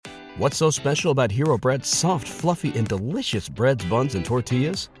What's so special about Hero Bread's soft, fluffy, and delicious breads, buns, and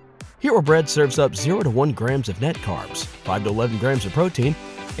tortillas? Hero Bread serves up 0 to 1 grams of net carbs, 5 to 11 grams of protein,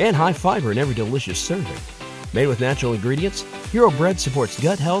 and high fiber in every delicious serving. Made with natural ingredients, Hero Bread supports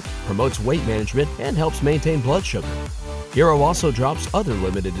gut health, promotes weight management, and helps maintain blood sugar. Hero also drops other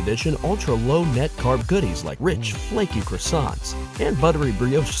limited edition ultra-low net carb goodies like rich, flaky croissants and buttery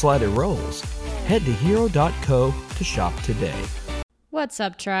brioche slider rolls. Head to hero.co to shop today. What's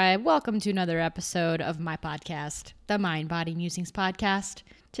up, tribe? Welcome to another episode of my podcast, the Mind Body Musings Podcast.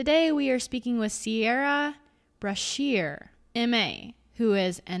 Today we are speaking with Sierra Brashear, MA, who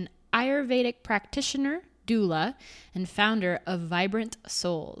is an Ayurvedic practitioner, doula, and founder of Vibrant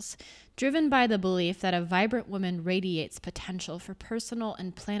Souls, driven by the belief that a vibrant woman radiates potential for personal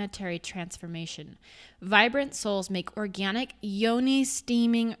and planetary transformation. Vibrant Souls make organic yoni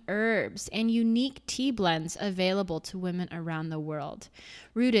steaming herbs and unique tea blends available to women around the world.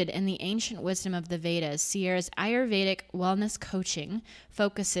 Rooted in the ancient wisdom of the Vedas, Sierra's Ayurvedic wellness coaching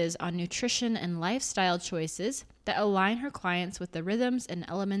focuses on nutrition and lifestyle choices that align her clients with the rhythms and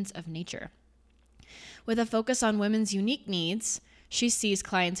elements of nature. With a focus on women's unique needs, she sees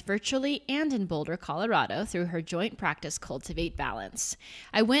clients virtually and in Boulder, Colorado through her joint practice Cultivate Balance.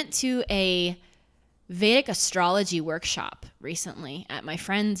 I went to a Vedic astrology workshop recently at my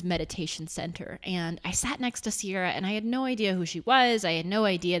friend's meditation center, and I sat next to Sierra, and I had no idea who she was. I had no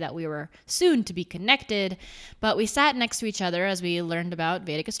idea that we were soon to be connected, but we sat next to each other as we learned about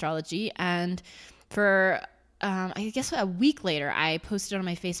Vedic astrology, and for I guess a week later, I posted on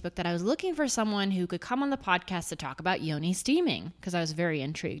my Facebook that I was looking for someone who could come on the podcast to talk about yoni steaming, because I was very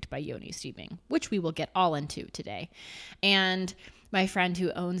intrigued by yoni steaming, which we will get all into today. And my friend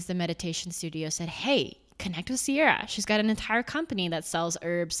who owns the meditation studio said, hey, connect with Sierra. She's got an entire company that sells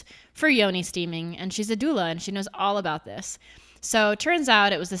herbs for yoni steaming, and she's a doula, and she knows all about this. So it turns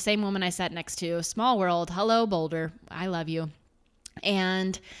out it was the same woman I sat next to. Small world. Hello, Boulder. I love you.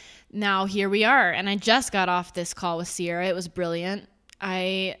 And now here we are, and I just got off this call with Sierra. It was brilliant.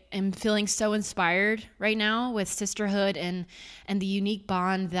 I am feeling so inspired right now with sisterhood and the unique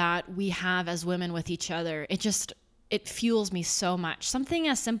bond that we have as women with each other. It fuels me so much. Something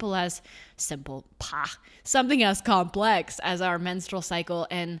as something as complex as our menstrual cycle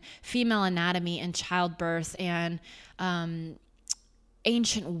and female anatomy and childbirth and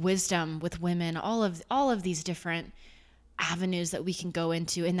ancient wisdom with women, all of these different avenues that we can go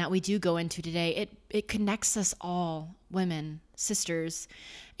into and that we do go into today. It connects us all, women, sisters.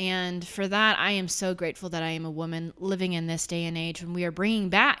 And for that, I am so grateful that I am a woman living in this day and age when we are bringing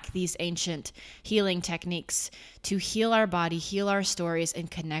back these ancient healing techniques to heal our body, heal our stories,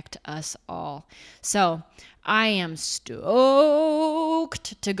 and connect us all. So I am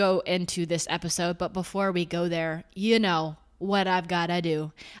stoked to go into this episode. But before we go there, you know what I've got to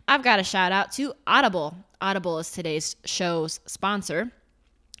do. I've got to shout out to Audible. Audible is today's show's sponsor.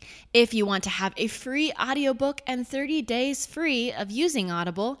 If you want to have a free audiobook and 30 days free of using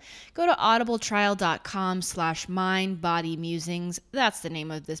Audible, go to audibletrial.com/mindbodymusings. That's the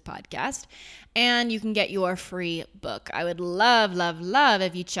name of this podcast. And you can get your free book. I would love, love, love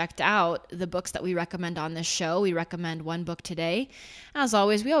if you checked out the books that we recommend on this show. We recommend one book today. As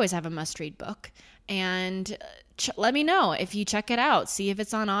always, we always have a must-read book. And let me know if you check it out. See if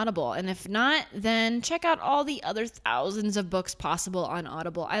it's on Audible. And if not, then check out all the other thousands of books possible on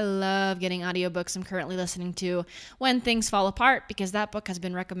Audible. I love getting audiobooks. I'm currently listening to When Things Fall Apart because that book has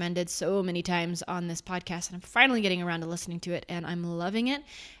been recommended so many times on this podcast. And I'm finally getting around to listening to it, and I'm loving it.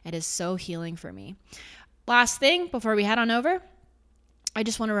 It is so healing for me. Last thing before we head on over, I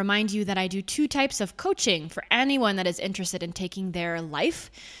just want to remind you that I do 2 types of coaching for anyone that is interested in taking their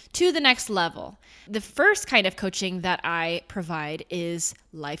life to the next level. The first kind of coaching that I provide is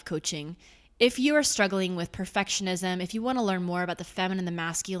life coaching. If you are struggling with perfectionism, if you want to learn more about the feminine and the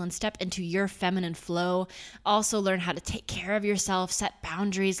masculine, step into your feminine flow, also learn how to take care of yourself, set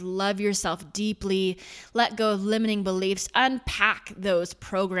boundaries, love yourself deeply, let go of limiting beliefs, unpack those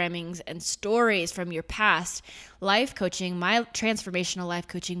programmings and stories from your past, life coaching, my transformational life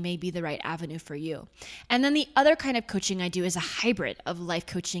coaching may be the right avenue for you. And then the other kind of coaching I do is a hybrid of life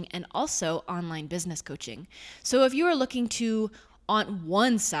coaching and also online business coaching. So if you are looking to on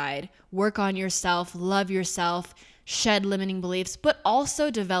one side, work on yourself, love yourself, shed limiting beliefs, but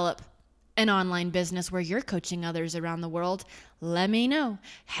also develop an online business where you're coaching others around the world, let me know.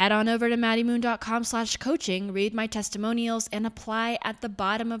 Head on over to maddiemoon.com/coaching, read my testimonials, and apply at the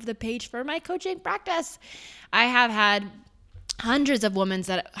bottom of the page for my coaching practice. I have had hundreds of women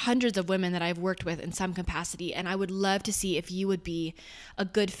that I've worked with in some capacity, and I would love to see if you would be a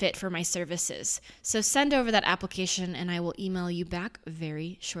good fit for my services. So send over that application and I will email you back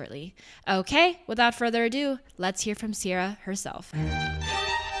very shortly. Okay, without further ado, let's hear from Sierra herself.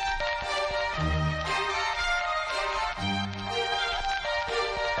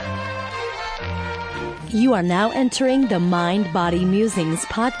 You are now entering the Mind Body Musings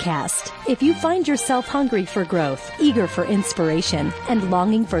podcast. If you find yourself hungry for growth, eager for inspiration, and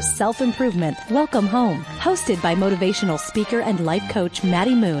longing for self-improvement, welcome home. Hosted by motivational speaker and life coach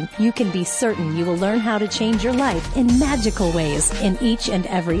Maddie Moon, you can be certain you will learn how to change your life in magical ways in each and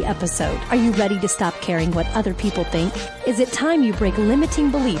every episode. Are you ready to stop caring what other people think? Is it time you break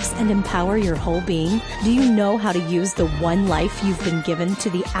limiting beliefs and empower your whole being? Do you know how to use the one life you've been given to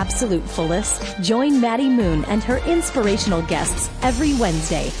the absolute fullest? Join Maddie Moon and her inspirational guests every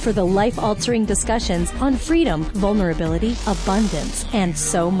Wednesday for the life-altering discussions on freedom, vulnerability, abundance, and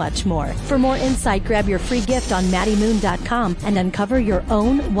so much more. For more insight, grab your free gift on MaddieMoon.com and uncover your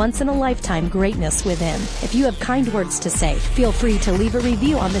own once-in-a-lifetime greatness within. If you have kind words to say, feel free to leave a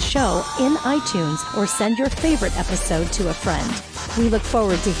review on the show in iTunes or send your favorite episode to a friend. We look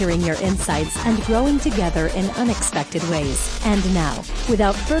forward to hearing your insights and growing together in unexpected ways. And now,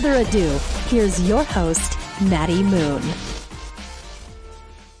 without further ado, here's your host, Maddie Moon.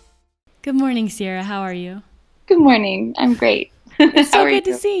 Good morning, Sierra. How are you? Good morning. I'm great. It's so good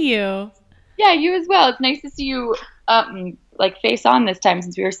to see you. Yeah, you as well. It's nice to see you face on this time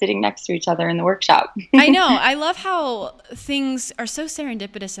since we were sitting next to each other in the workshop. I know. I love how things are so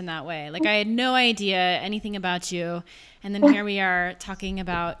serendipitous in that way. Like, I had no idea anything about you. And then here we are talking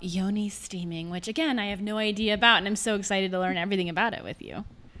about yoni steaming, which, again, I have no idea about. And I'm so excited to learn everything about it with you.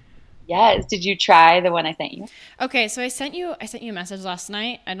 Yes. Did you try the one I sent you? Okay, so I sent you a message last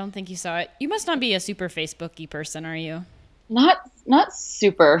night. I don't think you saw it. You must not be a super Facebook-y person, are you? Not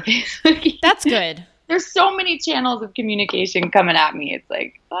super Facebook-y. That's good. There's so many channels of communication coming at me. It's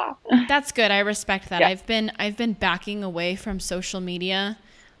like, That's good. I respect that. Yeah. I've been backing away from social media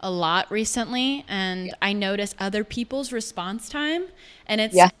a lot recently, and I notice other people's response time, and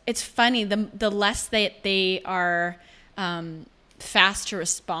it's funny. The less they are fast to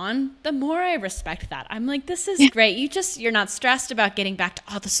respond, the more I respect that. I'm like, this is great. You're not stressed about getting back to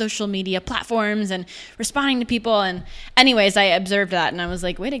all the social media platforms and responding to people. And anyways, I observed that and I was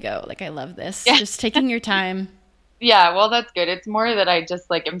like, way to go. Like, I love this. Yeah. Just taking your time. Yeah, well, that's good. It's more that I just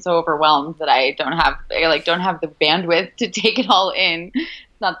am so overwhelmed that I don't have the bandwidth to take it all in.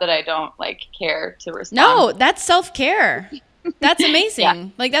 It's not that I don't care to respond. No, that's self-care. That's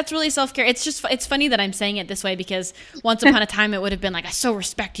amazing. Yeah. That's really self-care. It's funny that I'm saying it this way because once upon a time it would have been I so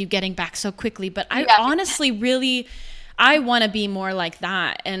respect you getting back so quickly. But I honestly really, I want to be more like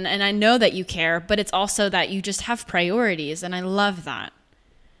that. And I know that you care, but it's also that you just have priorities. And I love that.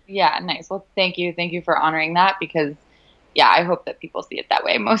 Yeah, nice. Well, thank you. Thank you for honoring that because I hope that people see it that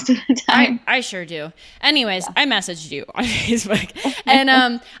way most of the time. I sure do. Anyways, I messaged you on Facebook.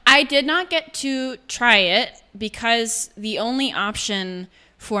 And I did not get to try it because the only option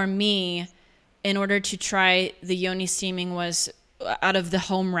for me in order to try the yoni steaming was out of the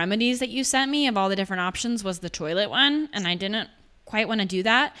home remedies that you sent me of all the different options was the toilet one. And I didn't quite want to do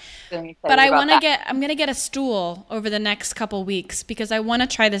that. But I'm going to get a stool over the next couple weeks because I want to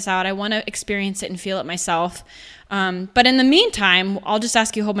try this out. I want to experience it and feel it myself. But in the meantime, I'll just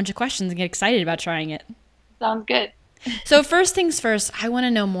ask you a whole bunch of questions and get excited about trying it. Sounds good. So first things first, I want to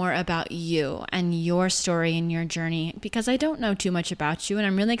know more about you and your story and your journey because I don't know too much about you and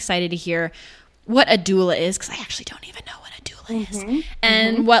I'm really excited to hear what a doula is because I actually don't even know what a doula is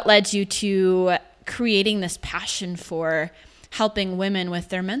and what led you to creating this passion for helping women with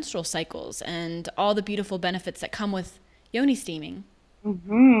their menstrual cycles and all the beautiful benefits that come with yoni steaming.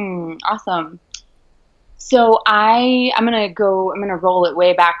 Awesome. So I'm going to roll it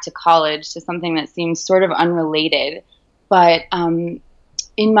way back to college to something that seems sort of unrelated. But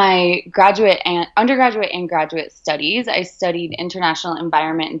in my undergraduate and graduate studies, I studied international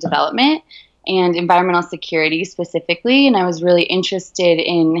environment and development and environmental security specifically. And I was really interested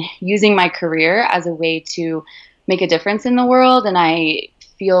in using my career as a way to make a difference in the world. And I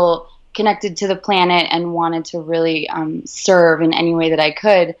feel connected to the planet and wanted to really serve in any way that I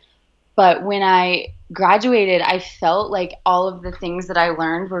could. But when I graduated, I felt like all of the things that I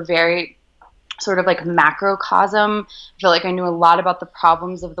learned were very sort of macrocosm. I feel like I knew a lot about the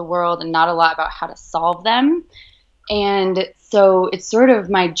problems of the world and not a lot about how to solve them. And so it's sort of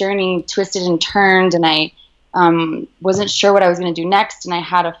my journey twisted and turned, and I wasn't sure what I was going to do next. And I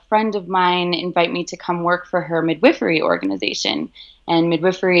had a friend of mine invite me to come work for her midwifery organization. And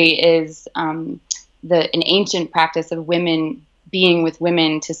midwifery is an ancient practice of women being with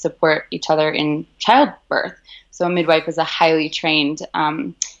women to support each other in childbirth. So a midwife is a highly trained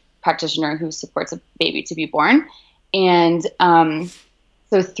practitioner who supports a baby to be born. And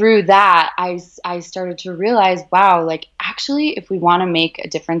so through that, I started to realize, wow, like actually, if we want to make a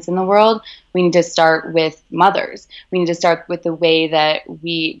difference in the world, we need to start with mothers. We need to start with the way that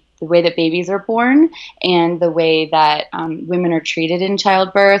babies are born and the way that women are treated in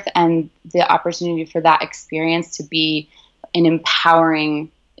childbirth, and the opportunity for that experience to be an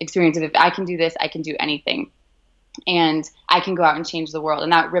empowering experience of, if I can do this, I can do anything. And I can go out and change the world.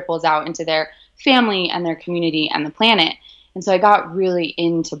 And that ripples out into their family and their community and the planet. And so I got really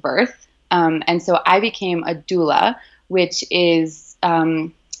into birth. And so I became a doula, which is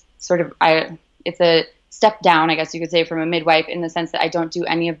it's a step down, I guess you could say, from a midwife, in the sense that I don't do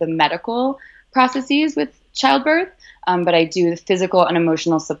any of the medical processes with childbirth, but I do the physical and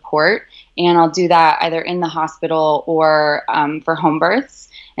emotional support. And I'll do that either in the hospital or for home births.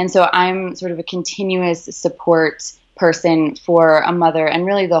 And so I'm sort of a continuous support person for a mother and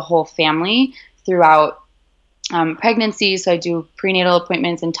really the whole family throughout pregnancy. So I do prenatal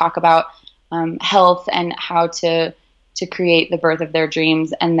appointments and talk about health and how to create the birth of their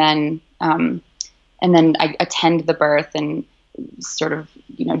dreams. And then I attend the birth and sort of,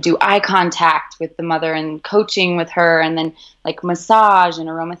 do eye contact with the mother and coaching with her, and then like massage and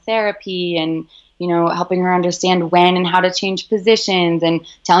aromatherapy and, helping her understand when and how to change positions and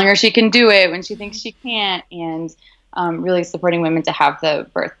telling her she can do it when she thinks she can't, and really supporting women to have the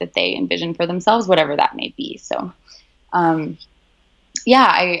birth that they envision for themselves, whatever that may be. So, I'm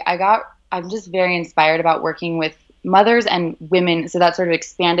just very inspired about working with mothers and women. So that sort of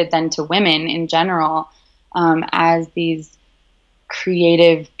expanded then to women in general, as these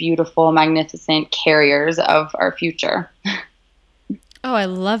creative, beautiful, magnificent carriers of our future. Oh, I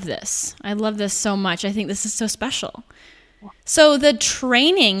love this. I love this so much. I think this is so special. So the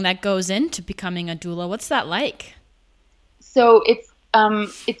training that goes into becoming a doula, what's that like? So it's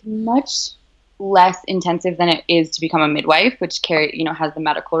much less intensive than it is to become a midwife, which has the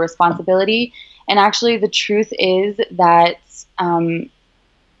medical responsibility. And actually, the truth is that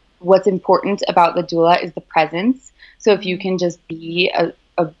what's important about the doula is the presence. So if you can just be a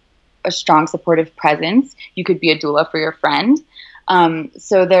strong, supportive presence, you could be a doula for your friend.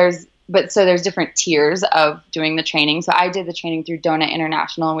 So there's different tiers of doing the training. So I did the training through Dona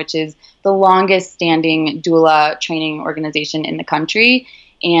International, which is the longest standing doula training organization in the country.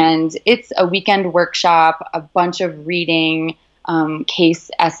 And it's a weekend workshop, a bunch of reading, case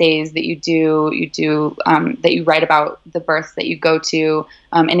essays that you do that you write about the births that you go to,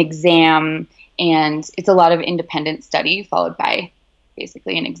 an exam, and it's a lot of independent study followed by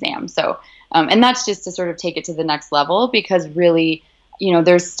basically an exam. So, and that's just to sort of take it to the next level, because really,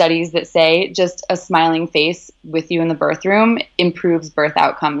 there's studies that say just a smiling face with you in the birth room improves birth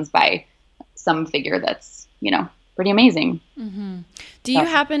outcomes by some figure that's, pretty amazing. Mm-hmm. Do you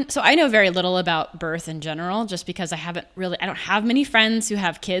so I know very little about birth in general, just because I don't have many friends who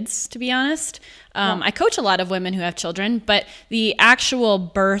have kids, to be honest. I coach a lot of women who have children, but the actual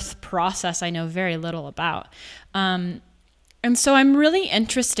birth process I know very little about. And so I'm really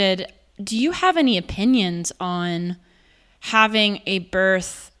interested, do you have any opinions on having a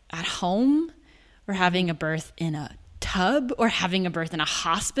birth at home, or having a birth in a tub, or having a birth in a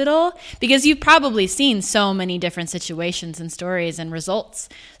hospital? Because you've probably seen so many different situations and stories and results.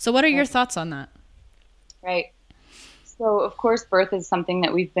 So what are your thoughts on that? Right. So of course, birth is something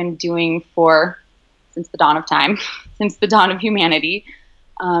that we've been doing since the dawn of time, since the dawn of humanity.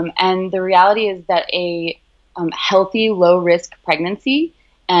 And the reality is that a healthy, low-risk pregnancy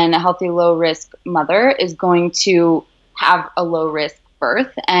and a healthy, low-risk mother is going to have a low-risk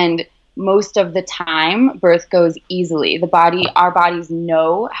birth. And most of the time, birth goes easily. Our bodies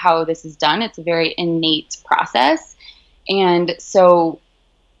know how this is done. It's a very innate process. And so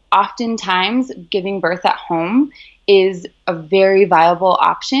oftentimes giving birth at home is a very viable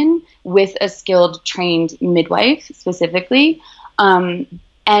option with a skilled, trained midwife specifically. And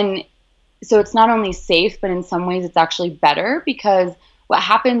so it's not only safe, but in some ways it's actually better, because what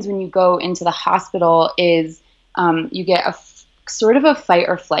happens when you go into the hospital is you get sort of a fight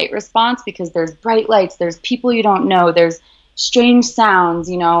or flight response, because there's bright lights, there's people you don't know, there's strange sounds,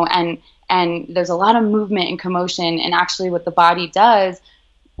 and there's a lot of movement and commotion. And actually what the body does,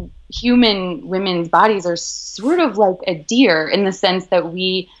 human women's bodies are sort of like a deer, in the sense that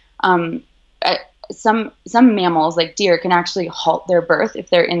some mammals like deer can actually halt their birth if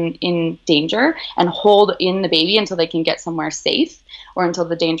they're in danger and hold in the baby until they can get somewhere safe or until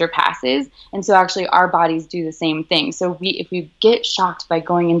the danger passes. And so actually our bodies do the same thing. So if we get shocked by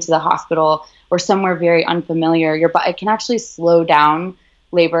going into the hospital or somewhere very unfamiliar, it can actually slow down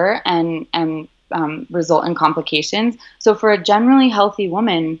labor and result in complications. So for a generally healthy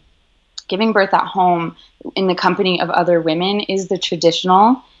woman, giving birth at home in the company of other women is the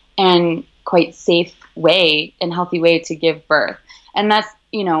traditional and quite safe way and healthy way to give birth. And that's,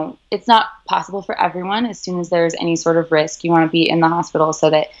 it's not possible for everyone. As soon as there's any sort of risk, you want to be in the hospital so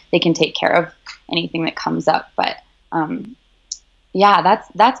that they can take care of anything that comes up. But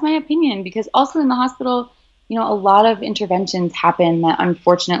that's my opinion, because also in the hospital, a lot of interventions happen that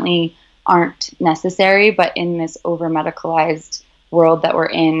unfortunately aren't necessary, but in this over-medicalized world that we're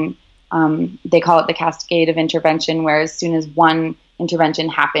in, they call it the cascade of intervention, where as soon as one intervention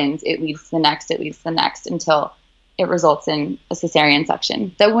happens, it leads to the next, until it results in a cesarean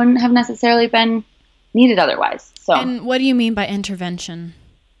section that wouldn't have necessarily been needed otherwise. So, and what do you mean by intervention?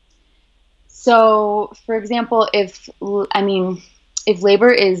 So, for example, if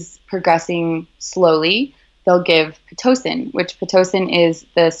labor is progressing slowly, they'll give Pitocin, which Pitocin is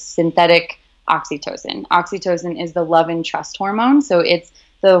the synthetic oxytocin. Oxytocin is the love and trust hormone. So it's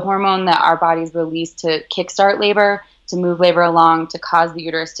the hormone that our bodies release to kickstart labor, to move labor along, to cause the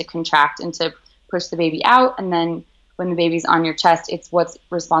uterus to contract and to push the baby out. And then when the baby's on your chest, it's what's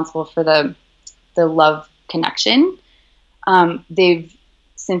responsible for the love connection. They've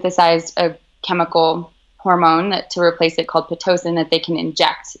synthesized a chemical hormone to replace it called Pitocin that they can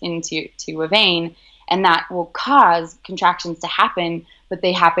inject into a vein, and that will cause contractions to happen, but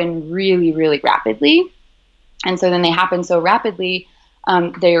they happen really, really rapidly. And so then they happen so rapidly,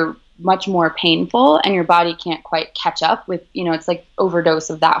 they're much more painful, and your body can't quite catch up with, it's like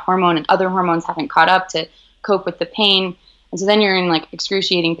overdose of that hormone, and other hormones haven't caught up to cope with the pain. And so then you're in like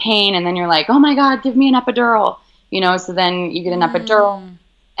excruciating pain, and then you're like, oh my God, give me an epidural, so then you get an epidural.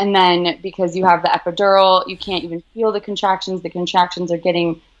 And then because you have the epidural, you can't even feel the contractions. The contractions are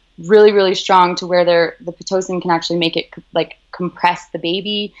getting really, really strong to where the Pitocin can actually make it like compress the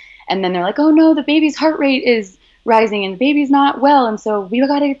baby. And then they're like, oh no, the baby's heart rate is rising and the baby's not well. And so we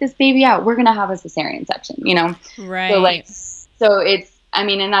got to get this baby out. We're going to have a cesarean section, Right. So it's,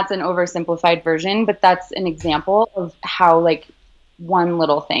 and that's an oversimplified version, but that's an example of how like one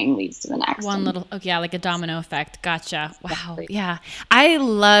little thing leads to the next. Like a domino effect. Gotcha. Wow. Exactly. Yeah. I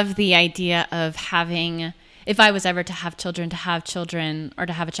love the idea of having, if I was ever to have children or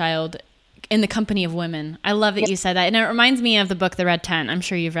to have a child in the company of women. I love that you said that. And it reminds me of the book, The Red Tent. I'm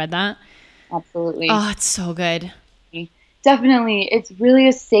sure you've read that. Absolutely. Oh, it's so good. Definitely. It's really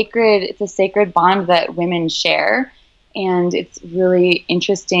a sacred bond that women share. And it's really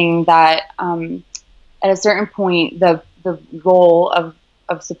interesting that at a certain point, the role of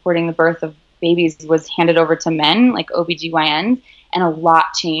supporting the birth of babies was handed over to men, like OBGYNs, and a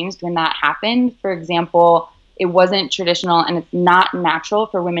lot changed when that happened. For example, it wasn't traditional and it's not natural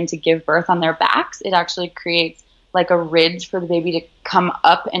for women to give birth on their backs. It actually creates like a ridge for the baby to come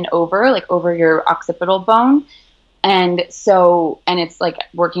up and over, like over your occipital bone. And it's like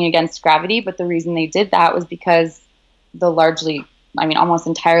working against gravity. But the reason they did that was because almost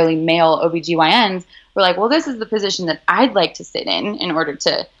entirely male OBGYNs were like, well, this is the position that I'd like to sit in order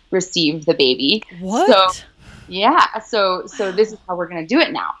to receive the baby. What? So, yeah. So this is how we're going to do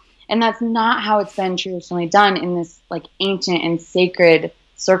it now. And that's not how it's been traditionally done in this like ancient and sacred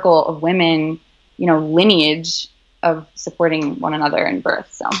circle of women, lineage of supporting one another in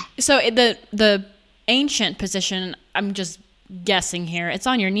birth. So the ancient position, I'm just guessing here, it's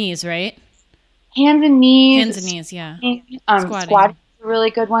on your knees, right? Hands and knees. Hands and knees, yeah. Squatting is a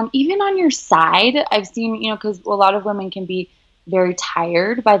really good one. Even on your side, I've seen, because a lot of women can be very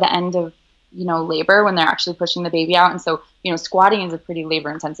tired by the end of, labor when they're actually pushing the baby out. And so, squatting is a pretty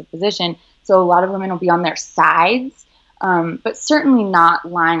labor-intensive position. So a lot of women will be on their sides, but certainly not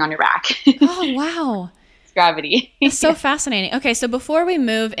lying on your back. Oh, wow. It's gravity. It's so fascinating. Okay, so before we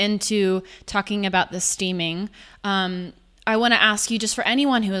move into talking about the steaming, I want to ask you, just for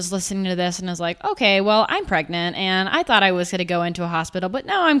anyone who is listening to this and is like, okay, well, I'm pregnant and I thought I was going to go into a hospital, but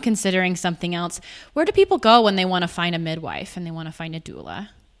now I'm considering something else. Where do people go when they want to find a midwife and they want to find a doula?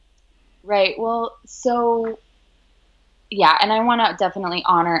 Right. Well, so yeah, and I want to definitely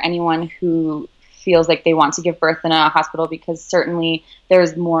honor anyone who feels like they want to give birth in a hospital, because certainly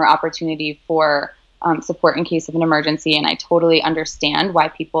there's more opportunity for support in case of an emergency. And I totally understand why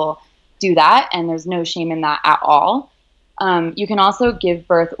people do that. And there's no shame in that at all. You can also give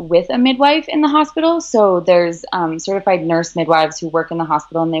birth with a midwife in the hospital. So there's certified nurse midwives who work in the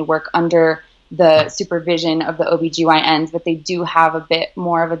hospital, and they work under the supervision of the OBGYNs, but they do have a bit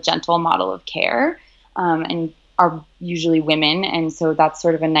more of a gentle model of care, and are usually women. And so that's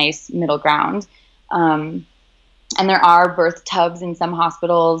sort of a nice middle ground. And there are birth tubs in some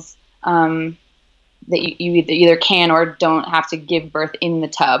hospitals that you either can or don't have to give birth in the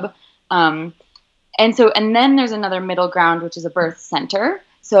tub. And then there's another middle ground, which is a birth center.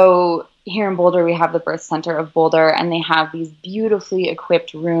 So here in Boulder, we have the Birth Center of Boulder, and they have these beautifully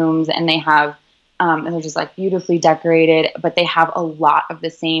equipped rooms, and they have, and they're just like beautifully decorated, but they have a lot of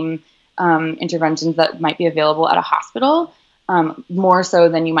the same interventions that might be available at a hospital, more so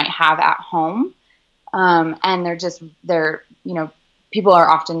than you might have at home. And people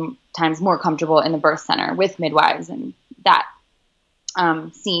are oftentimes more comfortable in the birth center with midwives and that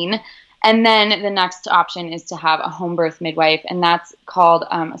scene. And then the next option is to have a home birth midwife, and that's called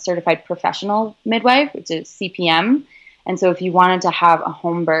a certified professional midwife, which is CPM. And so if you wanted to have a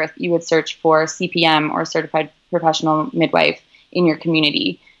home birth, you would search for CPM or certified professional midwife in your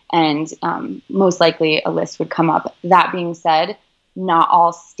community, and most likely a list would come up. That being said, not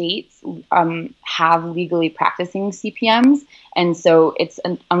all states have legally practicing CPMs, and so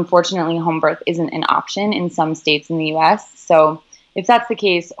unfortunately home birth isn't an option in some states in the U.S. So if that's the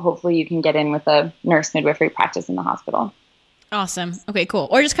case, hopefully you can get in with a nurse midwifery practice in the hospital. Awesome. Okay, cool.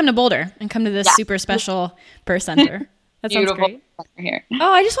 Or just come to Boulder and come to this super special birth center. That sounds great. Here.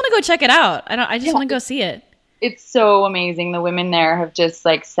 Oh, I just want to go check it out. I just want to go see it. It's so amazing. The women there have just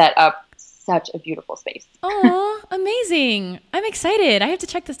set up such a beautiful space. Oh, amazing. I'm excited. I have to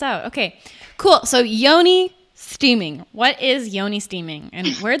check this out. Okay, cool. So yoni steaming. What is yoni steaming? And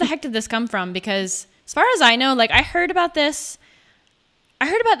where the heck did this come from? Because as far as I know, I heard about this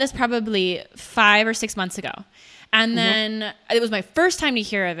probably 5 or 6 months ago. And then it was my first time to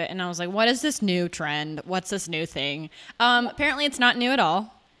hear of it. And I was like, what is this new trend? What's this new thing? Apparently it's not new at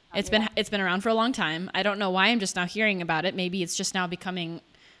all. It's been around for a long time. I don't know why I'm just now hearing about it. Maybe it's just now becoming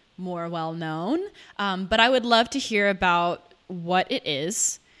more well known. But I would love to hear about what it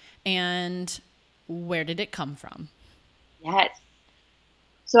is and where did it come from? Yes.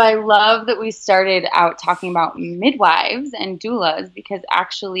 So I love that we started out talking about midwives and doulas, because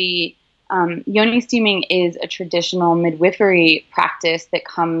actually yoni steaming is a traditional midwifery practice that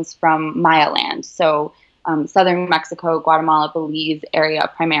comes from Maya land. So southern Mexico, Guatemala, Belize area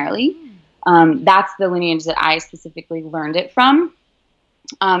primarily. That's the lineage that I specifically learned it from.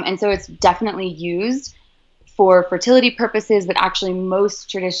 And so it's definitely used for fertility purposes, but actually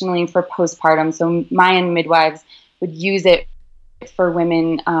most traditionally for postpartum. So Mayan midwives would use it for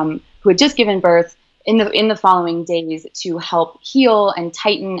women who had just given birth in the following days to help heal and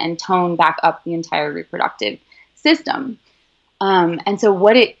tighten and tone back up the entire reproductive system. And so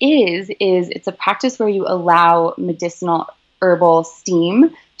what it is it's a practice where you allow medicinal herbal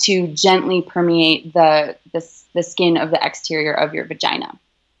steam to gently permeate the skin of the exterior of your vagina.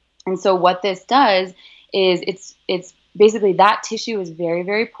 And so what this does is it's basically that tissue is very,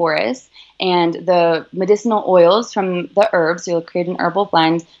 very porous, and the medicinal oils from the herbs, so you'll create an herbal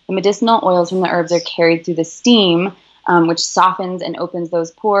blend, the medicinal oils from the herbs are carried through the steam, which softens and opens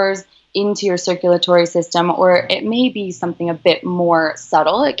those pores into your circulatory system, or it may be something a bit more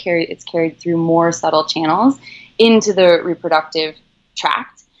subtle. It's carried through more subtle channels into the reproductive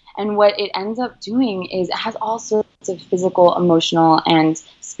tract. And what it ends up doing is it has all sorts of physical, emotional, and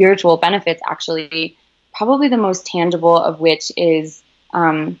spiritual benefits, actually. Probably the most tangible of which is,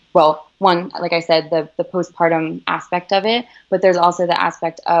 one, like I said, the postpartum aspect of it, but there's also the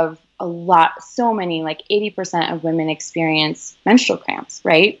aspect of so many, 80% of women experience menstrual cramps,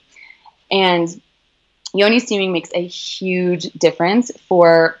 right? And yoni steaming makes a huge difference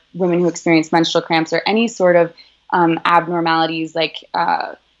for women who experience menstrual cramps or any sort of abnormalities like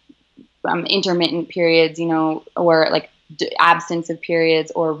intermittent periods, or absence of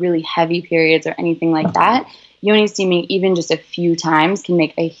periods or really heavy periods or anything like that. Yoni steaming, even just a few times, can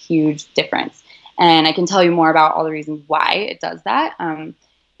make a huge difference. And I can tell you more about all the reasons why it does that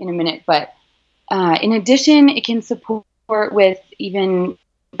in a minute. But in addition, it can support with even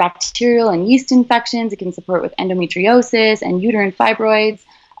bacterial and yeast infections. It can support with endometriosis and uterine fibroids.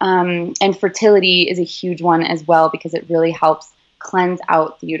 And fertility is a huge one as well, because it really helps cleanse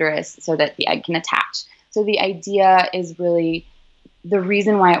out the uterus so that the egg can attach. So the idea is really, the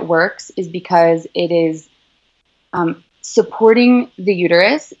reason why it works is because it is supporting the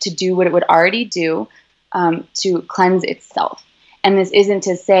uterus to do what it would already do, to cleanse itself. And this isn't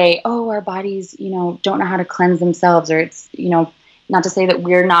to say, our bodies, don't know how to cleanse themselves, or it's, not to say that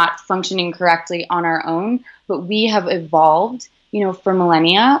we're not functioning correctly on our own, but we have evolved, for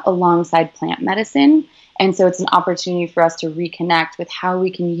millennia alongside plant medicine. And so it's an opportunity for us to reconnect with how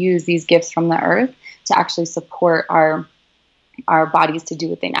we can use these gifts from the earth to actually support our bodies to do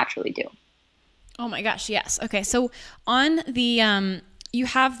what they naturally do. Oh my gosh, yes. Okay, so on the you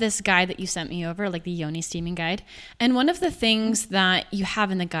have this guide that you sent me over, like the yoni steaming guide, and one of the things that you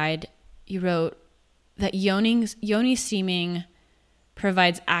have in the guide, you wrote that yoni steaming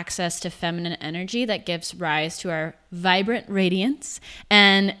provides access to feminine energy that gives rise to our vibrant radiance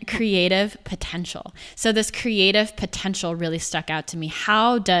and creative potential. So this creative potential really stuck out to me.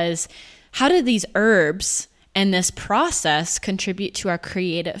 How do these herbs and this process contribute to our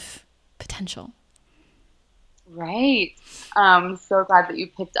creative potential? Right. So glad that you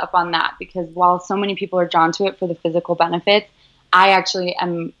picked up on that, because while so many people are drawn to it for the physical benefits, I actually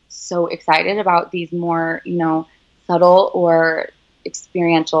am so excited about these more, subtle or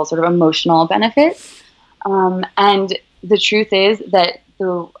experiential sort of emotional benefits. And the truth is that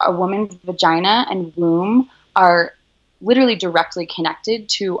a woman's vagina and womb are literally directly connected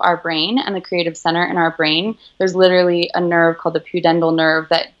to our brain and the creative center in our brain. There's literally a nerve called the pudendal nerve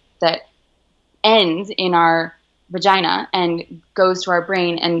that ends in our vagina and goes to our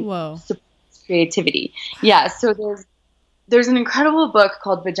brain and supports creativity. Yeah, so there's an incredible book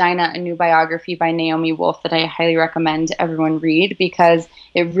called Vagina, A New Biography by Naomi Wolf that I highly recommend everyone read, because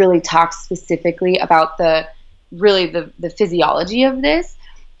it really talks specifically about the physiology of this,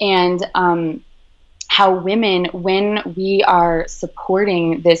 and how women, when we are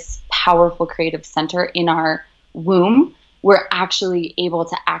supporting this powerful creative center in our womb, we're actually able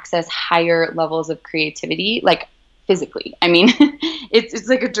to access higher levels of creativity, like physically. I mean, it's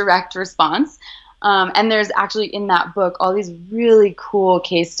like a direct response. And there's actually in that book all these really cool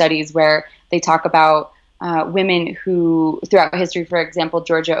case studies where they talk about women who, throughout history, for example,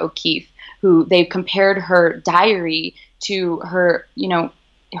 Georgia O'Keeffe, who they compared her diary to her,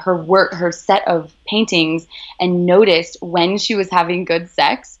 her work, her set of paintings, and noticed when she was having good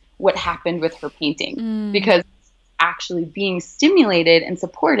sex, what happened with her painting, because actually being stimulated and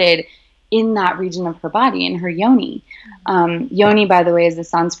supported in that region of her body, in her yoni. Yoni, by the way, is a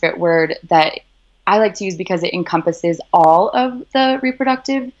Sanskrit word that I like to use because it encompasses all of the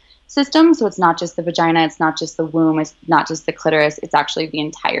reproductive system. So it's not just the vagina, it's not just the womb, it's not just the clitoris, it's actually the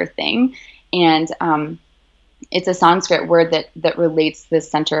entire thing. And it's a Sanskrit word that relates to the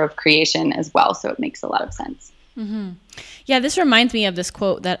center of creation as well. So it makes a lot of sense. Mm-hmm. Yeah, this reminds me of this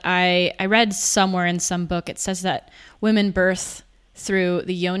quote that I read somewhere in some book. It says that women birth through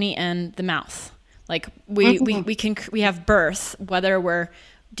the yoni and the mouth. Like we have birth, whether we're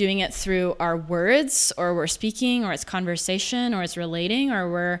doing it through our words or we're speaking or it's conversation or it's relating, or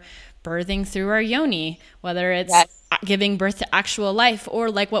we're birthing through our yoni, whether it's giving birth to actual life or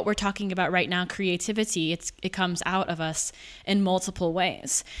like what we're talking about right now, creativity. It comes out of us in multiple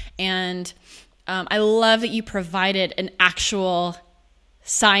ways. And I love that you provided an actual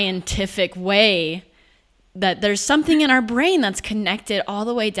scientific way that there's something in our brain that's connected all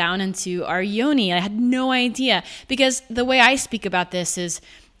the way down into our yoni. I had no idea, because the way I speak about this is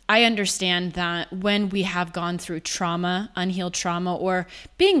I understand that when we have gone through trauma, unhealed trauma, or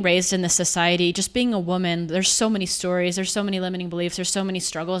being raised in this society, just being a woman, there's so many stories, there's so many limiting beliefs, there's so many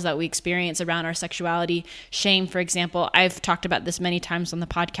struggles that we experience around our sexuality. Shame, for example. I've talked about this many times on the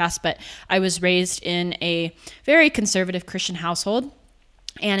podcast, but I was raised in a very conservative Christian household.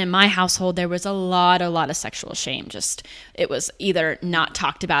 And in my household, there was a lot of sexual shame. Just, it was either not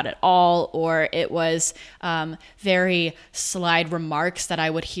talked about at all, or it was very slide remarks that I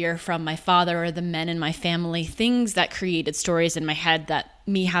would hear from my father or the men in my family, things that created stories in my head that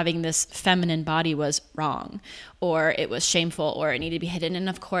me having this feminine body was wrong, or it was shameful, or it needed to be hidden. And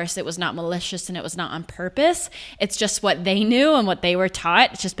of course, it was not malicious and it was not on purpose. It's just what they knew and what they were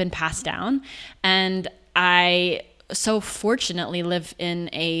taught. It's just been passed down. And I so fortunately live in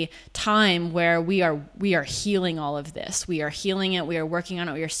a time where we are healing all of this. We are healing it. We are working on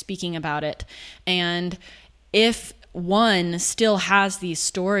it. We are speaking about it. And if one still has these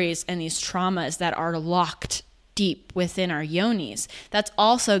stories and these traumas that are locked deep within our yonis, that's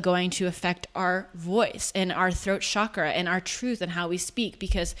also going to affect our voice and our throat chakra and our truth and how we speak,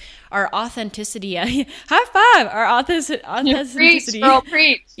 because our authenticity, high five, our authenticity. Preach, girl,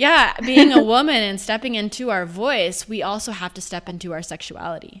 preach. Yeah, being a woman and stepping into our voice, we also have to step into our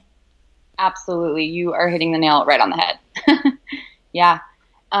sexuality. Absolutely. You are hitting the nail right on the head. Yeah.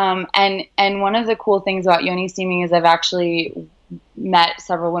 And one of the cool things about yoni steaming is I've actually met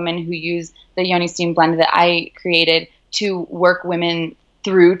several women who use the yoni steam blend that I created to work women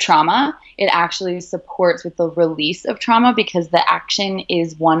through trauma. It actually supports with the release of trauma, because the action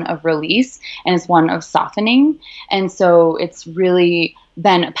is one of release and it's one of softening. And so it's really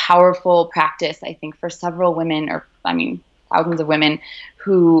been a powerful practice, I think, for several women, thousands of women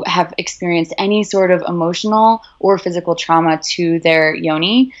who have experienced any sort of emotional or physical trauma to their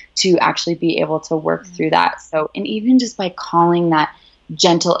yoni, to actually be able to work through that. So, and even just by calling that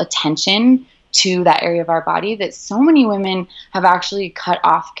gentle attention to that area of our body that so many women have actually cut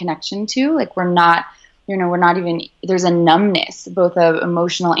off connection to, like we're not even, there's a numbness, both of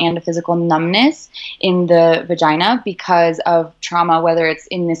emotional and a physical numbness in the vagina because of trauma, whether it's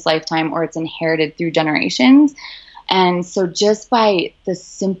in this lifetime or it's inherited through generations. And so just by the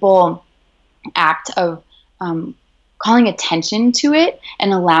simple act of calling attention to it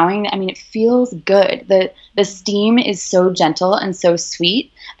and allowing, it feels good. The steam is so gentle and so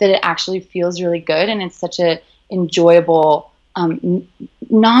sweet that it actually feels really good. And it's such a enjoyable,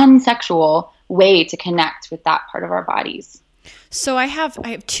 non-sexual way to connect with that part of our bodies. So I have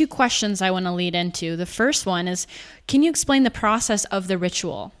two questions I want to lead into. The first one is, can you explain the process of the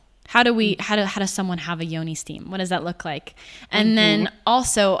ritual? How does someone have a yoni steam? What does that look like? And then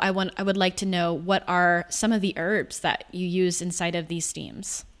also I would like to know, what are some of the herbs that you use inside of these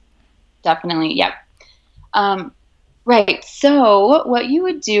steams? Definitely. Yep. Right. So what you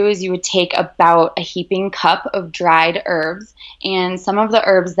would do is you would take about a heaping cup of dried herbs, and some of the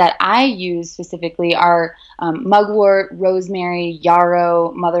herbs that I use specifically are mugwort, rosemary,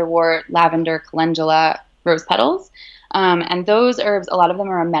 yarrow, motherwort, lavender, calendula, rose petals. And those herbs, a lot of them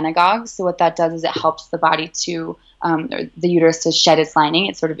are amenagogues. So what that does is it helps the body to, the uterus to shed its lining.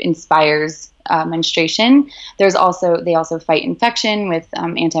 It sort of inspires menstruation. They also fight infection with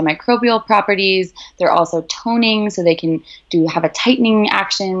antimicrobial properties. They're also toning, so they can have a tightening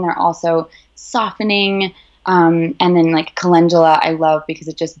action. They're also softening. And then like calendula, I love because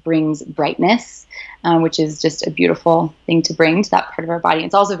it just brings brightness, which is just a beautiful thing to bring to that part of our body.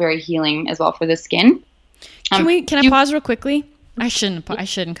 It's also very healing as well for the skin. Can I pause real quickly? I shouldn't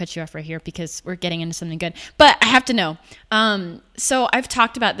cut you off right here because we're getting into something good. But I have to know. So I've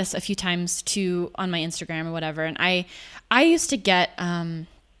talked about this a few times too on my Instagram or whatever, and I used to get honey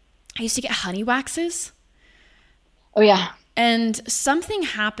waxes. Oh yeah. And something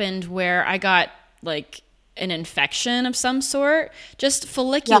happened where I got like an infection of some sort, just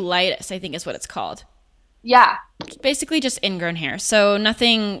folliculitis, I think is what it's called. Yeah. Basically just ingrown hair. So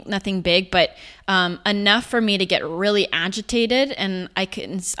nothing big, but enough for me to get really agitated. And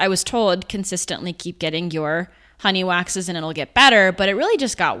I was told consistently keep getting your honey waxes and it'll get better. But it really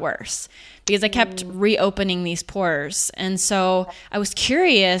just got worse because I kept reopening these pores. And so I was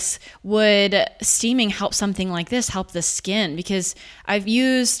curious, would steaming help something like this, help the skin? Because I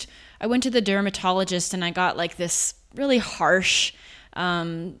went to the dermatologist and I got like this really harsh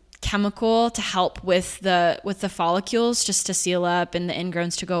chemical to help with the follicles, just to seal up and the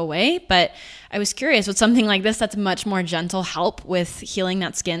ingrowns to go away. But I was curious, would something like this that's much more gentle help with healing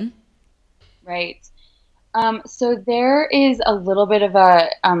that skin? Right. So there is a little bit of a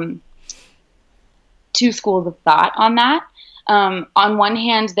two schools of thought on that. On one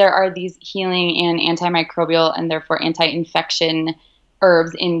hand, there are these healing and antimicrobial and therefore anti-infection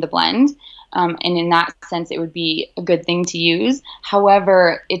herbs in the blend. And in that sense, it would be a good thing to use.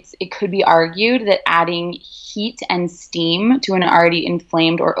 However, it could be argued that adding heat and steam to an already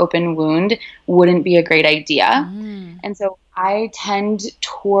inflamed or open wound wouldn't be a great idea. And so I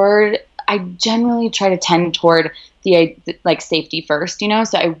generally try to tend toward the like safety first,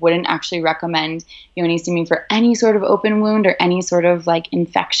 So I wouldn't actually recommend yoni steaming for any sort of open wound or any sort of like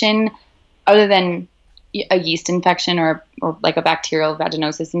infection other than a yeast infection or like a bacterial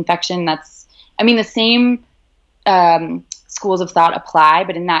vaginosis infection. The same schools of thought apply,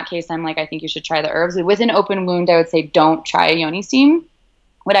 but in that case, I'm like, I think you should try the herbs. With an open wound, I would say don't try a yoni steam.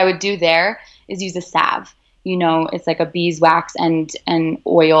 What I would do there is use a salve. It's like a beeswax and an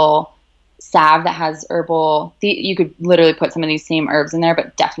oil salve that has herbal. You could literally put some of these same herbs in there,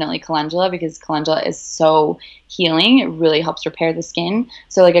 but definitely calendula, because calendula is so healing. It really helps repair the skin.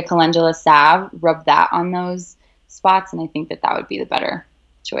 So like a calendula salve, rub that on those spots, and I think that would be the better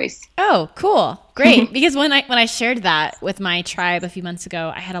choice. Oh, cool. Great. Because when I shared that with my tribe a few months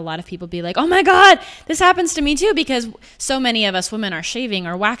ago, I had a lot of people be like, oh my God, this happens to me too, because so many of us women are shaving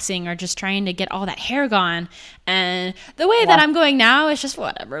or waxing or just trying to get all that hair gone. And the way that I'm going now is just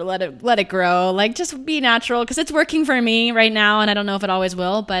whatever, let it grow, like just be natural, because it's working for me right now. And I don't know if it always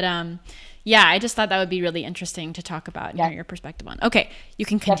will, but yeah, I just thought that would be really interesting to talk about and hear your perspective on. Okay, you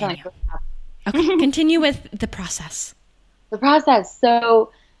can continue. Definitely. Okay, continue with the process. The process.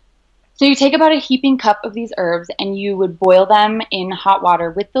 So you take about a heaping cup of these herbs and you would boil them in hot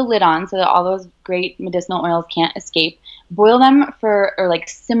water with the lid on so that all those great medicinal oils can't escape. boil them or like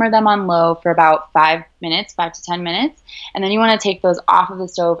simmer them on low for about 5 minutes, 5 to 10 minutes. And then you want to take those off of the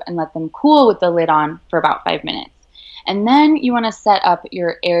stove and let them cool with the lid on for about 5 minutes. And then you want to set up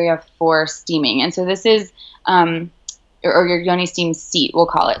your area for steaming. And so this is, or your yoni steam seat, we'll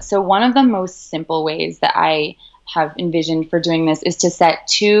call it. So one of the most simple ways that I have envisioned for doing this is to set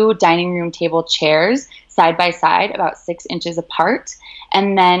 2 dining room table chairs side by side, about 6 inches apart.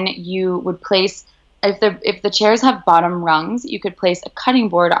 And then you would place, if the chairs have bottom rungs, you could place a cutting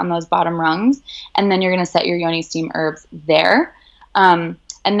board on those bottom rungs, and then you're going to set your yoni steam herbs there.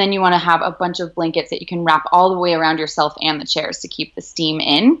 And then you want to have a bunch of blankets that you can wrap all the way around yourself and the chairs to keep the steam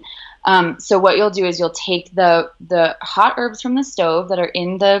in. So what you'll do is you'll take the hot herbs from the stove that are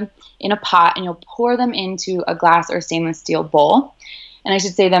in a pot, and you'll pour them into a glass or stainless steel bowl. And I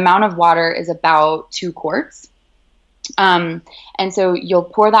should say the amount of water is about 2 quarts. And so you'll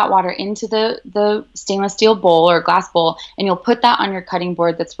pour that water into the stainless steel bowl or glass bowl, and you'll put that on your cutting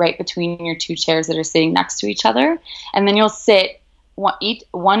board that's right between your 2 chairs that are sitting next to each other. And then you'll sit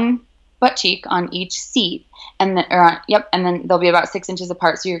one butt cheek on each seat, and then they'll be about 6 inches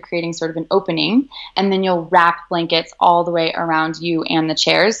apart, so you're creating sort of an opening. And then you'll wrap blankets all the way around you and the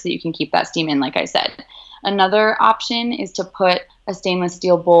chairs so that you can keep that steam in, like I said. Another option is to put a stainless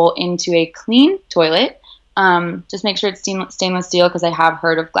steel bowl into a clean toilet. Just make sure it's stainless steel, because I have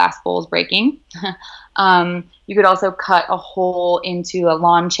heard of glass bowls breaking. You could also cut a hole into a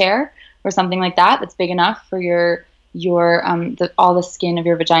lawn chair or something like that that's big enough for all the skin of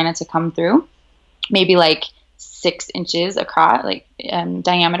your vagina to come through, maybe like 6 inches across,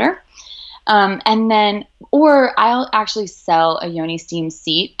 diameter. And then, or I'll actually sell a yoni steam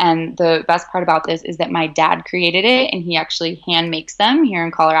seat. And the best part about this is that my dad created it, and he actually hand makes them here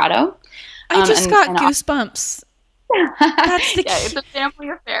in Colorado. I just got goosebumps. That's the it's a family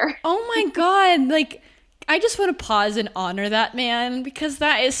affair. Oh my God. Like, I just want to pause and honor that man, because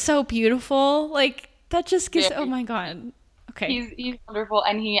that is so beautiful. Like, that just gives, oh my God. Okay. He's wonderful.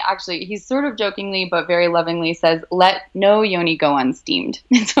 And he's sort of jokingly, but very lovingly says, "Let no yoni go unsteamed."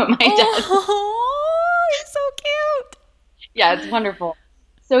 That's what my dad says. Oh, he's so cute. Yeah, it's wonderful.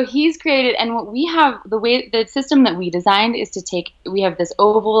 So he's created, and what we have, the system that we designed is we have this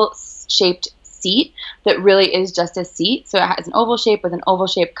oval shaped seat that really is just a seat. So it has an oval shape with an oval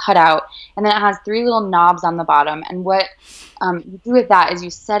shape cutout, and then it has 3 little knobs on the bottom. And what you do with that is you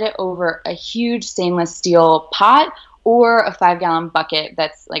set it over a huge stainless steel pot or a 5-gallon bucket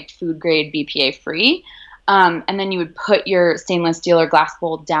that's like food grade BPA free. And then you would put your stainless steel or glass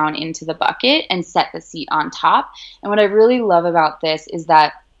bowl down into the bucket and set the seat on top. And what I really love about this is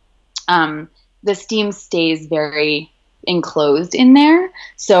that the steam stays very enclosed in there.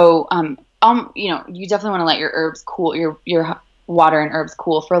 So, you definitely want to let your herbs cool, your water and herbs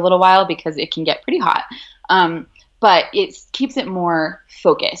cool for a little while, because it can get pretty hot. But it keeps it more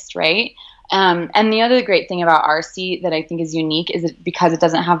focused, right? And the other great thing about our seat that I think is unique is that because it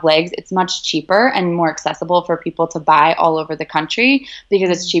doesn't have legs, it's much cheaper and more accessible for people to buy all over the country, because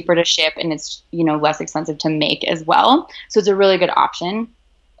it's cheaper to ship and it's, less expensive to make as well. So it's a really good option.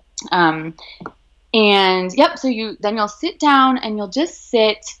 So you'll sit down and you'll just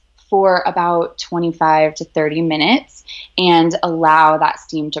sit for about 25 to 30 minutes and allow that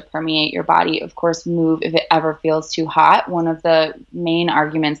steam to permeate your body. Of course, move if it ever feels too hot. One of the main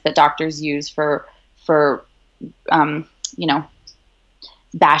arguments that doctors use for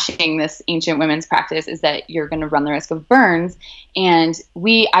bashing this ancient women's practice is that you're going to run the risk of burns. And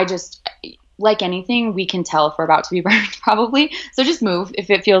like anything, we can tell if we're about to be burned probably. So just move if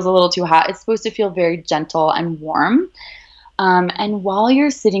it feels a little too hot. It's supposed to feel very gentle and warm. And while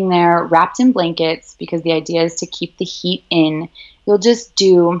you're sitting there wrapped in blankets, because the idea is to keep the heat in, you'll just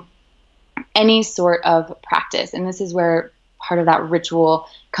do any sort of practice. And this is where part of that ritual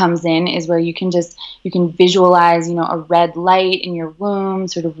comes in, is where you can visualize, a red light in your womb,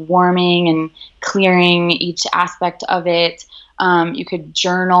 sort of warming and clearing each aspect of it. You could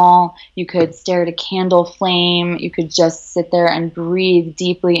journal, you could stare at a candle flame, you could just sit there and breathe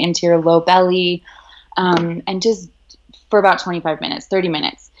deeply into your low belly, and just for about 25 minutes, 30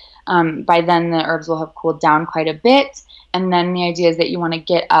 minutes. By then the herbs will have cooled down quite a bit. And then the idea is that you want to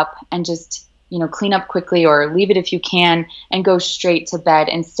get up and just, clean up quickly, or leave it if you can, and go straight to bed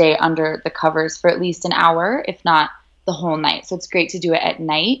and stay under the covers for at least an hour, if not the whole night. So it's great to do it at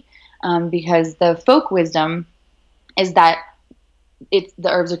night, because the folk wisdom is that the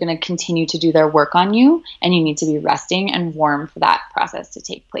herbs are going to continue to do their work on you, and you need to be resting and warm for that process to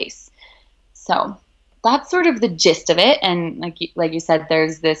take place. So that's sort of the gist of it. And like you said,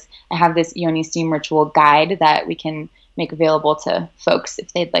 I have this yoni steam ritual guide that we can make available to folks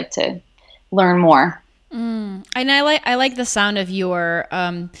if they'd like to learn more. And I like the sound of your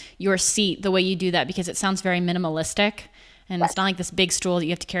seat, the way you do that, because it sounds very minimalistic. And it's not like this big stool that you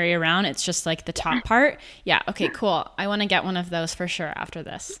have to carry around. It's just like the top part. Yeah. Okay, cool. I want to get one of those for sure after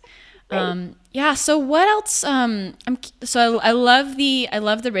this. Yeah. So what else? I love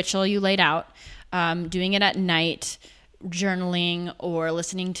the ritual you laid out. Doing it at night, journaling or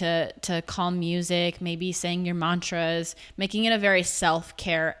listening to calm music, maybe saying your mantras, making it a very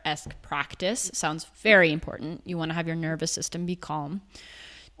self-care-esque practice. Sounds very important. You want to have your nervous system be calm.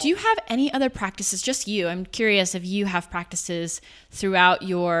 Do you have any other practices, just you? I'm curious if you have practices throughout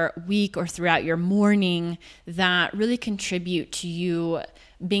your week or throughout your morning that really contribute to you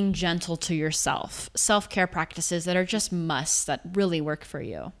being gentle to yourself. Self-care practices that are just musts that really work for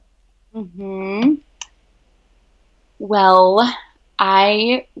you. Mm-hmm. Well,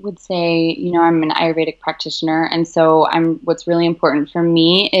 I would say, I'm an Ayurvedic practitioner, and so what's really important for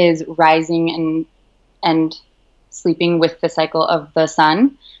me is rising and sleeping with the cycle of the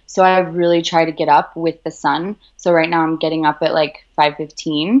sun. So I really try to get up with the sun. So right now I'm getting up at like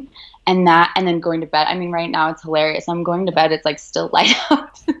 5:15 and then going to bed. I mean, right now it's hilarious. I'm going to bed. It's like still light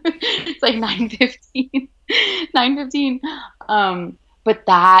out. It's like 9:15, 9:15. But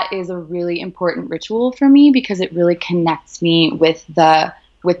that is a really important ritual for me because it really connects me with the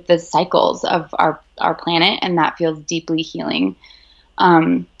cycles of our planet, and that feels deeply healing.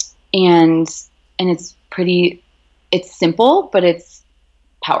 And it's simple, but it's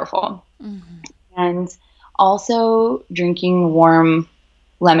powerful. Mm-hmm. And also drinking warm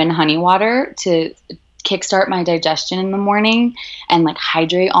lemon honey water to kickstart my digestion in the morning and like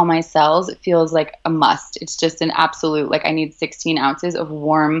hydrate all my cells. It feels like a must. It's just an absolute, like I need 16 ounces of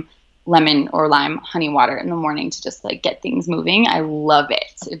warm lemon or lime honey water in the morning to just like get things moving. I love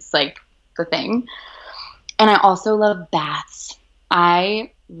it. It's like the thing. And I also love baths.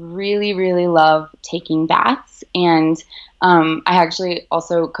 I really, really love taking baths. And I actually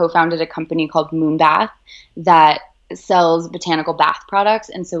also co-founded a company called Moon Bath that sells botanical bath products.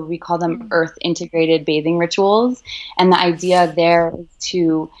 And so we call them earth integrated bathing rituals. And the idea there is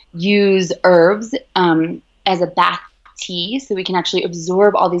to use herbs as a bath tea, so we can actually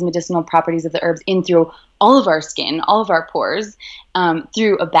absorb all these medicinal properties of the herbs in through all of our skin, all of our pores,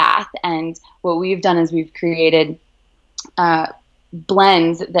 through a bath. And what we've done is we've created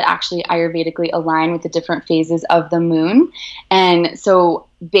blends that actually Ayurvedically align with the different phases of the moon. And so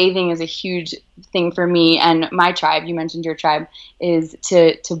bathing is a huge thing for me and my tribe. You mentioned your tribe, is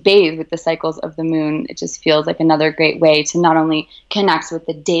to bathe with the cycles of the moon. It just feels like another great way to not only connect with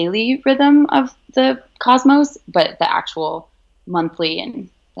the daily rhythm of the cosmos, but the actual monthly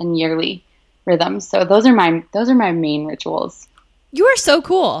and yearly rhythms. So those are my main rituals. You are so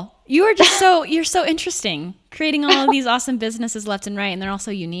cool. You are just you're so interesting, creating all of these awesome businesses left and right, and they're all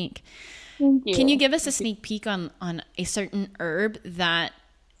so unique. Thank you. Can you give us a sneak peek on a certain herb that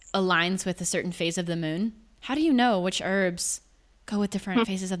aligns with a certain phase of the moon? How do you know which herbs go with different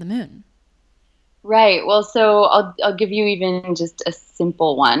phases of the moon? Right. Well, so I'll give you even just a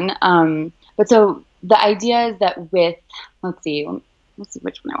simple one. But so the idea is that let's see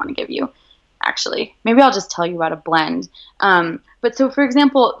which one I want to give you. Actually, maybe I'll just tell you about a blend. But so, for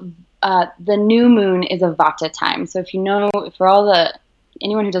example, the new moon is a Vata time. So if you know,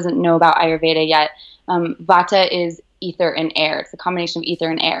 anyone who doesn't know about Ayurveda yet, Vata is ether and air. It's a combination of ether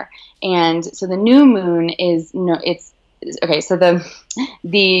and air. And so the new moon is, okay, so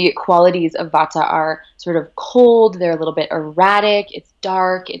the qualities of Vata are sort of cold, they're a little bit erratic, it's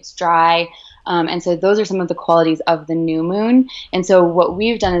dark, it's dry. And so those are some of the qualities of the new moon. And so what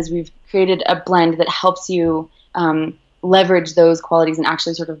we've done is we've created a blend that helps you leverage those qualities and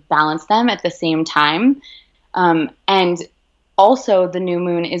actually sort of balance them at the same time. And also the new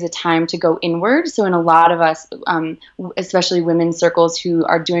moon is a time to go inward. So in a lot of us, especially women's circles who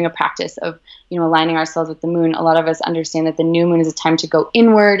are doing a practice of, aligning ourselves with the moon, a lot of us understand that the new moon is a time to go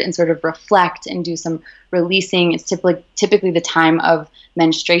inward and sort of reflect and do some releasing. It's typically the time of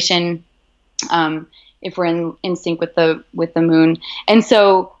menstruation, if we're in sync with the moon. And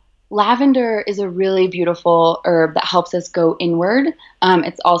so lavender is a really beautiful herb that helps us go inward.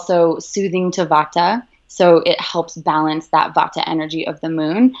 It's also soothing to Vata. So it helps balance that Vata energy of the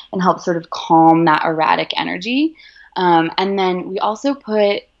moon and helps sort of calm that erratic energy. And then we also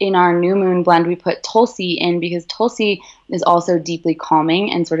put in our new moon blend, we put Tulsi in because Tulsi is also deeply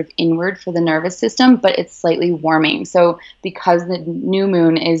calming and sort of inward for the nervous system, but it's slightly warming. So because the new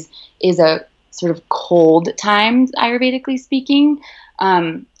moon is a sort of cold time, Ayurvedically speaking,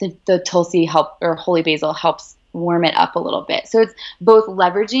 the Tulsi or holy basil helps warm it up a little bit. So it's both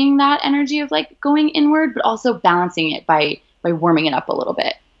leveraging that energy of like going inward, but also balancing it by warming it up a little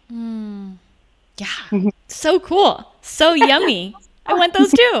bit. Yeah. So cool. So yummy. I want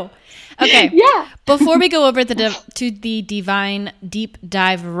those too. Okay. Yeah. Before we go over to the divine deep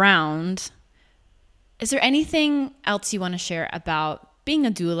dive round, is there anything else you want to share about being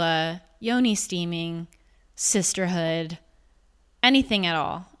a doula, yoni steaming, sisterhood, anything at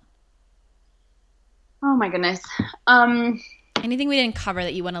all? Oh my goodness. Anything we didn't cover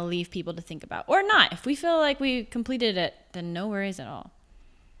that you want to leave people to think about, or not? If we feel like we completed it, then no worries at all.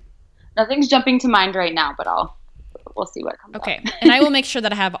 Nothing's jumping to mind right now, but we'll see what comes up. Okay. And I will make sure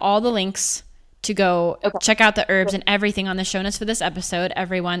that I have all the links to go check out the herbs and everything on the show notes for this episode.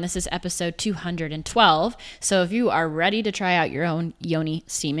 Everyone, this is episode 212. So if you are ready to try out your own yoni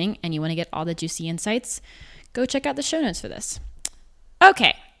steaming and you want to get all the juicy insights, go check out the show notes for this.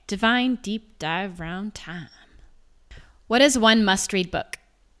 Okay. Divine deep dive round time. What is one must-read book?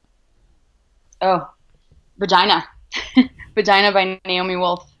 Oh, Vagina. Vagina by Naomi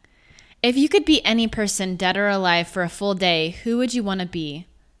Wolf. If you could be any person, dead or alive, for a full day, who would you want to be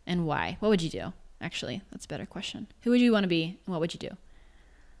and why? What would you do? Actually, that's a better question. Who would you want to be and what would you do?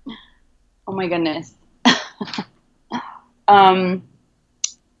 Oh my goodness.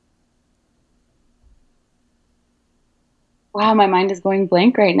 Wow, my mind is going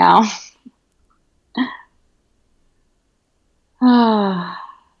blank right now.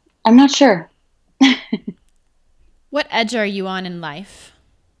 I'm not sure. What edge are you on in life?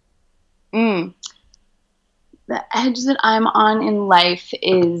 The edge that I'm on in life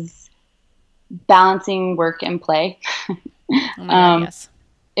is balancing work and play. Oh my God, yes.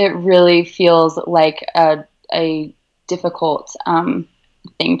 It really feels like a difficult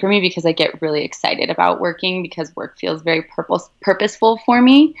thing for me because I get really excited about working because work feels very purposeful for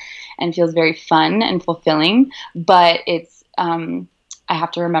me and feels very fun and fulfilling. But it's I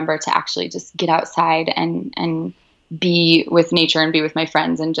have to remember to actually just get outside and be with nature and be with my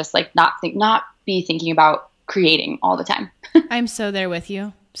friends and just like not be thinking about creating all the time. I'm so there with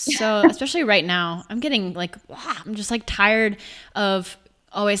you. So especially right now, I'm getting like, I'm just like tired of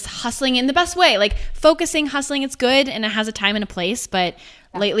always hustling in the best way, like focusing, hustling. It's good and it has a time and a place. But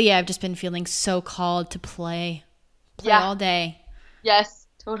lately I've just been feeling so called to play all day. Yes,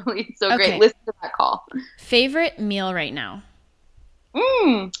 totally. It's so great. Listen to that call. Favorite meal right now?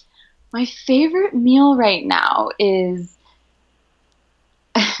 My favorite meal right now is,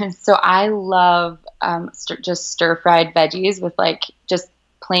 so I love just stir-fried veggies with like just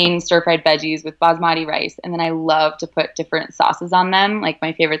plain stir-fried veggies with basmati rice. And then I love to put different sauces on them. Like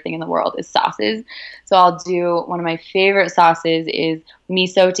my favorite thing in the world is sauces. So I'll do, one of my favorite sauces is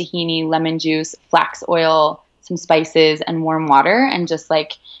miso, tahini, lemon juice, flax oil, some spices, and warm water, and just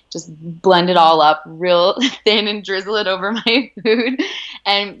blend it all up real thin and drizzle it over my food.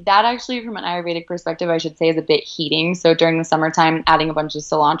 And that actually, from an Ayurvedic perspective, I should say is a bit heating. So during the summertime, adding a bunch of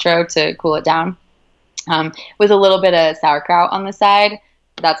cilantro to cool it down with a little bit of sauerkraut on the side.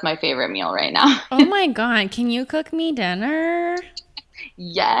 That's my favorite meal right now. Oh my God. Can you cook me dinner?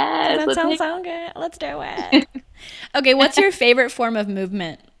 Yes. That sounds so good. Let's do it. Okay. What's your favorite form of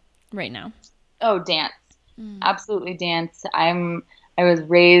movement right now? Oh, dance. Absolutely dance. I was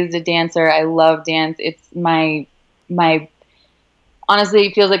raised a dancer. I love dance. It's my honestly,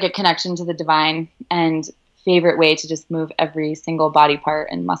 it feels like a connection to the divine and favorite way to just move every single body part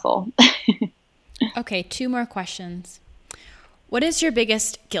and muscle. Okay, 2 more questions. What is your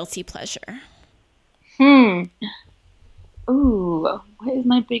biggest guilty pleasure? Ooh, what is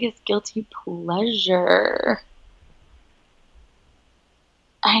my biggest guilty pleasure?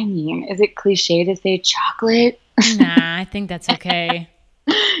 I mean, is it cliche to say chocolate? Nah, I think that's okay.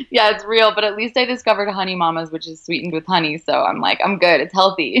 Yeah, it's real, but at least I discovered Honey Mamas, which is sweetened with honey, so I'm like, I'm good. It's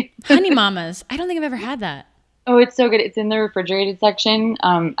healthy. Honey Mamas. I don't think I've ever had that. Oh, it's so good. It's in the refrigerated section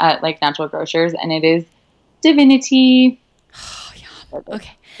at like Natural Grocers, and it is divinity. Oh, yeah.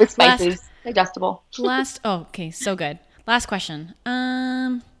 Okay. With spices. Digestible. Okay, so good. Last question.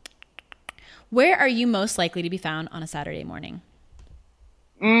 Where are you most likely to be found on a Saturday morning?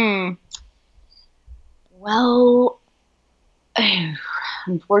 Well,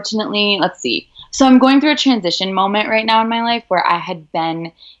 unfortunately, let's see. So I'm going through a transition moment right now in my life where I had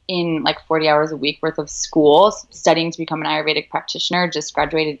been in like 40 hours a week worth of school studying to become an Ayurvedic practitioner, just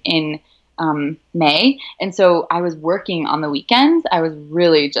graduated in May. And so I was working on the weekends. I was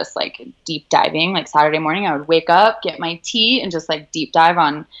really just like deep diving. Like Saturday morning, I would wake up, get my tea, and just like deep dive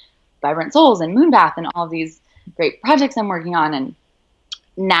on Vibrant Souls and Moonbath and all of these great projects I'm working on. And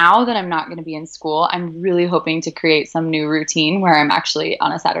now that I'm not going to be in school, I'm really hoping to create some new routine where I'm actually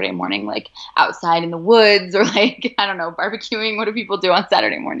on a Saturday morning, like outside in the woods or like, I don't know, barbecuing. What do people do on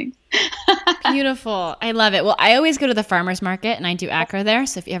Saturday mornings? Beautiful. I love it. Well, I always go to the farmer's market and I do acro there.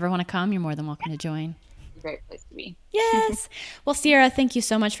 So if you ever want to come, you're more than welcome to join. Great place to be. Yes. Well, Sierra, thank you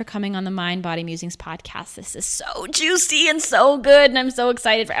so much for coming on the Mind Body Musings podcast. This is so juicy and so good. And I'm so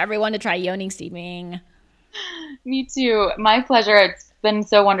excited for everyone to try yoni steaming. Me too. My pleasure. It's been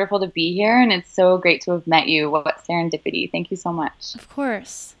so wonderful to be here, and it's so great to have met you. What serendipity. Thank you so much. Of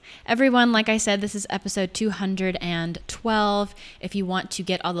course. Everyone, like I said, this is episode 212. If you want to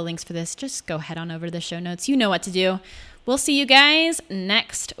get all the links for this, just go head on over to the show notes. You know what to do. We'll see you guys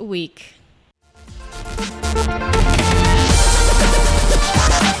next week.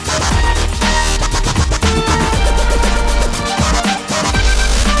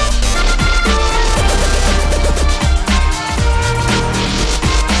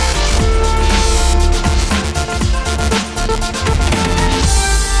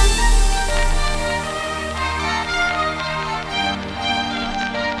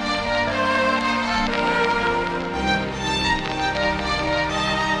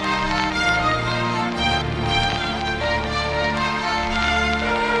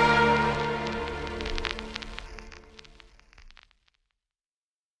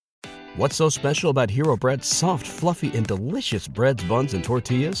 What's so special about Hero Bread's soft, fluffy, and delicious breads, buns, and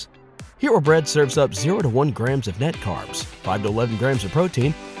tortillas? Hero Bread serves up 0 to 1 grams of net carbs, 5 to 11 grams of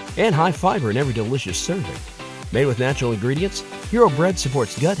protein, and high fiber in every delicious serving. Made with natural ingredients, Hero Bread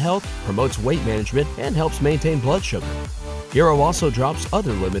supports gut health, promotes weight management, and helps maintain blood sugar. Hero also drops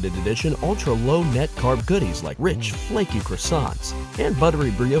other limited edition ultra-low net carb goodies like rich, flaky croissants and buttery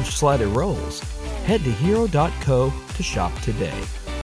brioche slider rolls. Head to hero.co to shop today.